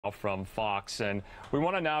from Fox, and we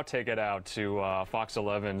want to now take it out to Fox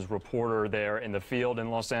 11's reporter there in the field in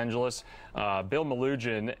Los Angeles, Bill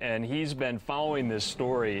Malugin, and he's been following this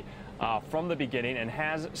story from the beginning and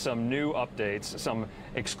has some new updates, some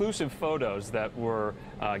exclusive photos that were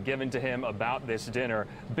given to him about this dinner.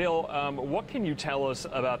 Bill, what can you tell us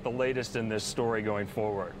about the latest in this story going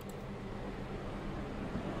forward?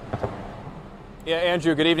 Yeah,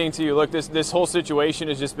 Andrew, good evening to you. Look, this whole situation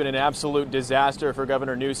has just been an absolute disaster for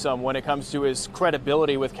Governor Newsom when it comes to his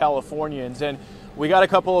credibility with Californians. And we got a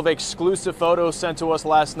couple of exclusive photos sent to us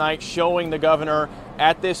last night showing the governor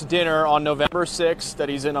at this dinner on November 6th that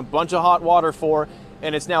he's in a bunch of hot water for.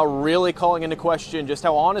 And it's now really calling into question just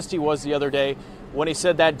how honest he was the other day when he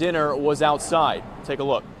said that dinner was outside. Take a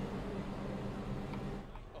look.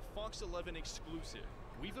 A Fox 11 exclusive.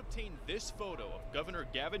 We've obtained this photo of Governor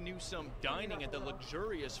Gavin Newsom dining at the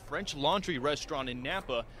luxurious French Laundry restaurant in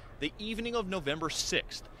Napa the evening of November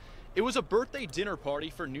 6th. It was a birthday dinner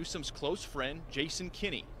party for Newsom's close friend, Jason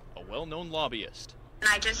Kinney, a well-known lobbyist.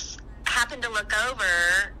 I just happened to look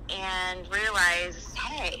over and realize,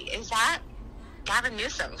 hey, is that Gavin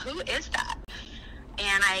Newsom? Who is that?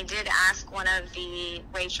 And I did ask one of the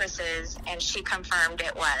waitresses, and she confirmed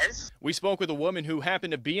it was. We spoke with a woman who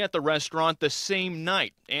happened to be at the restaurant the same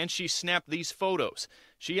night, and she snapped these photos.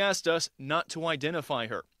 She asked us not to identify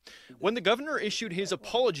her. When the governor issued his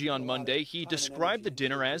apology on Monday, he described the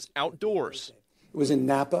dinner as outdoors. It was in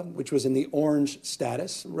Napa, which was in the orange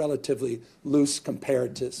status, relatively loose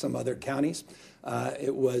compared to some other counties.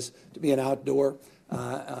 It was to be an outdoor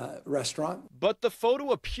restaurant. But the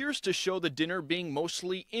photo appears to show the dinner being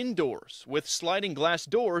mostly indoors, with sliding glass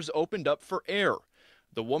doors opened up for air.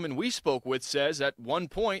 The woman we spoke with says at one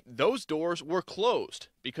point those doors were closed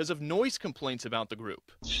because of noise complaints about the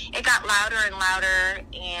group. It got louder and louder,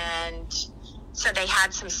 and so they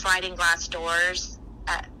had some sliding glass doors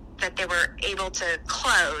that they were able to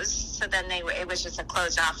close. So then it was just a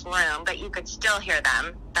closed off room, but you could still hear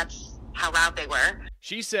them. That's how loud they were.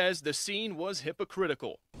 She says the scene was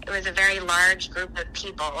hypocritical. It was a very large group of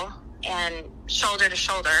people and shoulder to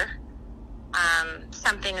shoulder,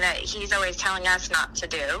 something that he's always telling us not to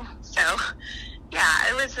do. So, yeah,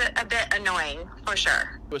 it was a bit annoying for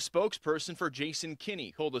sure. A spokesperson for Jason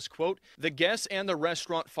Kinney told us, quote, the guests and the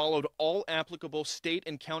restaurant followed all applicable state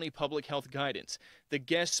and county public health guidance. The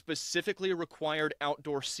guests specifically required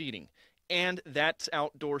outdoor seating. And that's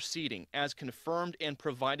outdoor seating, as confirmed and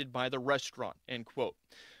provided by the restaurant, end quote.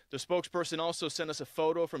 The spokesperson also sent us a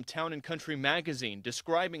photo from Town & Country magazine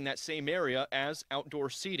describing that same area as outdoor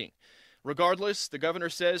seating. Regardless, the governor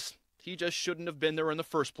says he just shouldn't have been there in the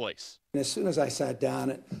first place. And as soon as I sat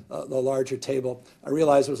down at the larger table, I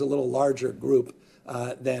realized it was a little larger group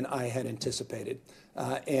than I had anticipated.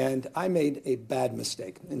 And I made a bad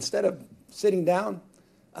mistake. Instead of sitting down,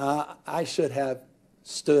 I should have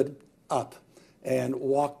stood up and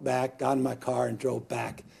walked back, got in my car, and drove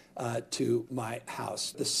back to my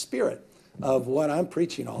house. The spirit of what I'm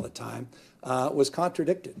preaching all the time was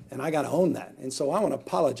contradicted, and I got to own that. And so I want to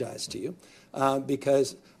apologize to you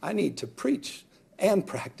because I need to preach and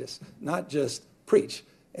practice, not just preach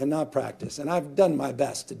and not practice. And I've done my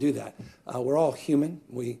best to do that. We're all human.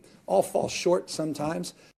 We all fall short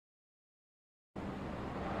sometimes.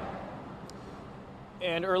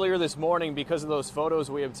 And earlier this morning, because of those photos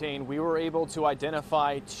we obtained, we were able to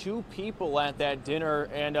identify two people at that dinner.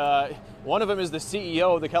 And one of them is the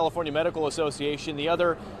CEO of the California Medical Association. The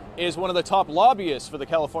other is one of the top lobbyists for the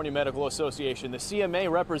California Medical Association. The CMA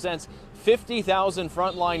represents 50,000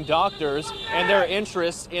 frontline doctors and their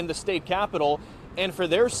interests in the state capitol. And for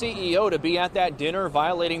their CEO to be at that dinner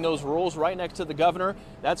violating those rules right next to the governor,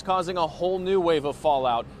 that's causing a whole new wave of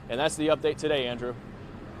fallout. And that's the update today, Andrew.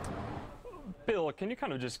 Bill, can you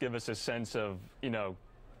kind of just give us a sense of,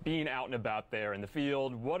 being out and about there in the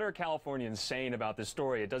field? What are Californians saying about this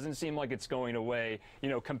story? It doesn't seem like it's going away,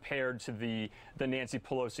 compared to the Nancy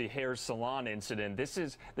Pelosi hair salon incident.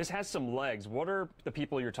 This has some legs. What are the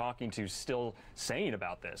people you're talking to still saying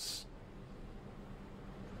about this?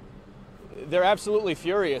 They're absolutely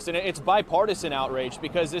furious, and it's bipartisan outrage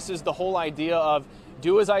because this is the whole idea of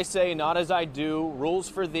do as I say, not as I do, rules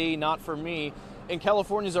for thee, not for me. And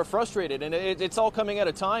Californians are frustrated, and it's all coming at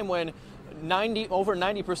a time when over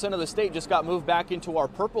 90% of the state just got moved back into our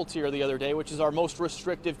purple tier the other day, which is our most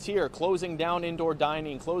restrictive tier, closing down indoor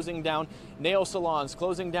dining, closing down nail salons,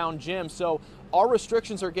 closing down gyms. So our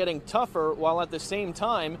restrictions are getting tougher, while at the same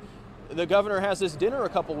time, the governor has this dinner a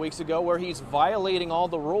couple weeks ago where he's violating all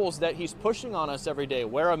the rules that he's pushing on us every day.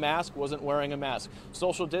 Wear a mask, wasn't wearing a mask.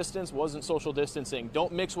 Social distance, wasn't social distancing.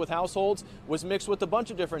 Don't mix with households, was mixed with a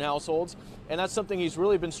bunch of different households. And that's something he's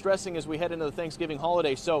really been stressing as we head into the Thanksgiving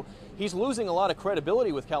holiday. So he's losing a lot of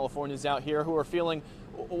credibility with Californians out here who are feeling,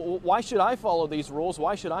 why should I follow these rules?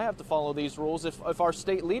 Why should I have to follow these rules if our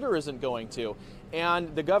state leader isn't going to?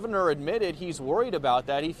 And the governor admitted he's worried about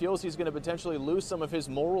that. He feels he's going to potentially lose some of his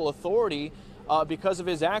moral authority because of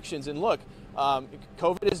his actions. And look,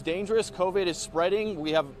 COVID is dangerous. COVID is spreading.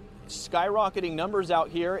 We have skyrocketing numbers out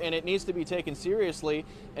here, and it needs to be taken seriously.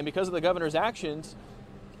 And because of the governor's actions,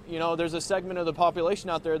 you know, there's a segment of the population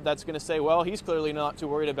out there that's going to say, well, he's clearly not too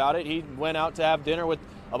worried about it. He went out to have dinner with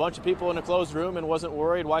a bunch of people in a closed room and wasn't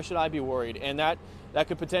worried. Why should I be worried? And that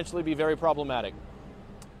could potentially be very problematic.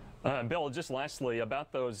 Bill, just lastly,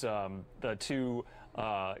 about those the two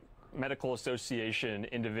medical association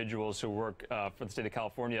individuals who work for the state of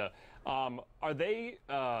California, are they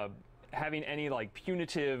having any like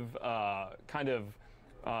punitive kind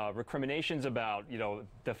of recriminations about, you know,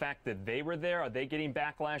 the fact that they were there? Are they getting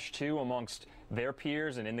backlash too amongst their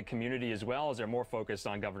peers and in the community as well? Is there more focused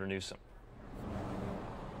on Governor Newsom?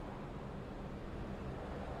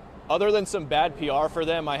 Other than some bad PR for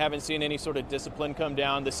them, I haven't seen any sort of discipline come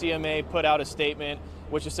down. The CMA put out a statement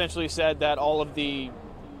which essentially said that all the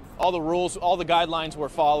rules, all the guidelines were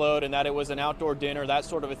followed and that it was an outdoor dinner, that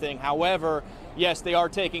sort of a thing. However, yes, they are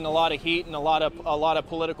taking a lot of heat and a lot of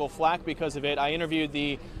political flack because of it. I interviewed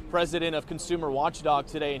the president of Consumer Watchdog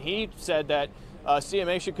today, and he said that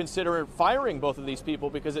CMA should consider firing both of these people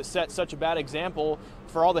because it set such a bad example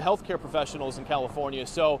for all the healthcare professionals in California.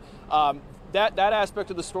 So that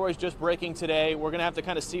aspect of the story is just breaking today. We're going to have to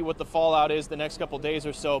kind of see what the fallout is the next couple days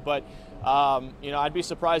or so. But, you know, I'd be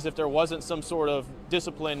surprised if there wasn't some sort of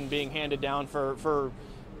discipline being handed down for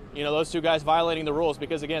you know, those two guys violating the rules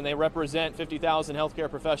because, again, they represent 50,000 healthcare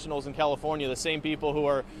professionals in California, the same people who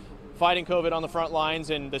are fighting COVID on the front lines.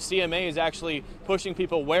 And the CMA is actually pushing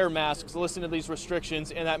people wear masks, listen to these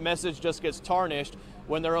restrictions, and that message just gets tarnished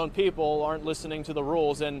when their own people aren't listening to the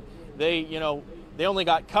rules. And they, you know, they only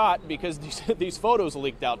got caught because these photos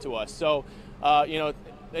leaked out to us. So, you know,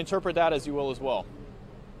 interpret that as you will as well.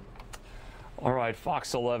 All right,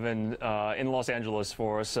 Fox 11 in Los Angeles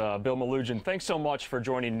for us. Bill Melugin, thanks so much for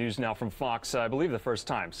joining News Now from Fox, I believe the first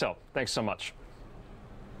time. So thanks so much.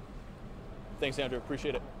 Thanks, Andrew.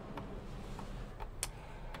 Appreciate it.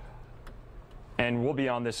 And we'll be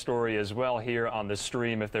on this story as well here on the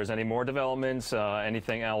stream if there's any more developments,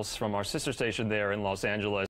 anything else from our sister station there in Los Angeles.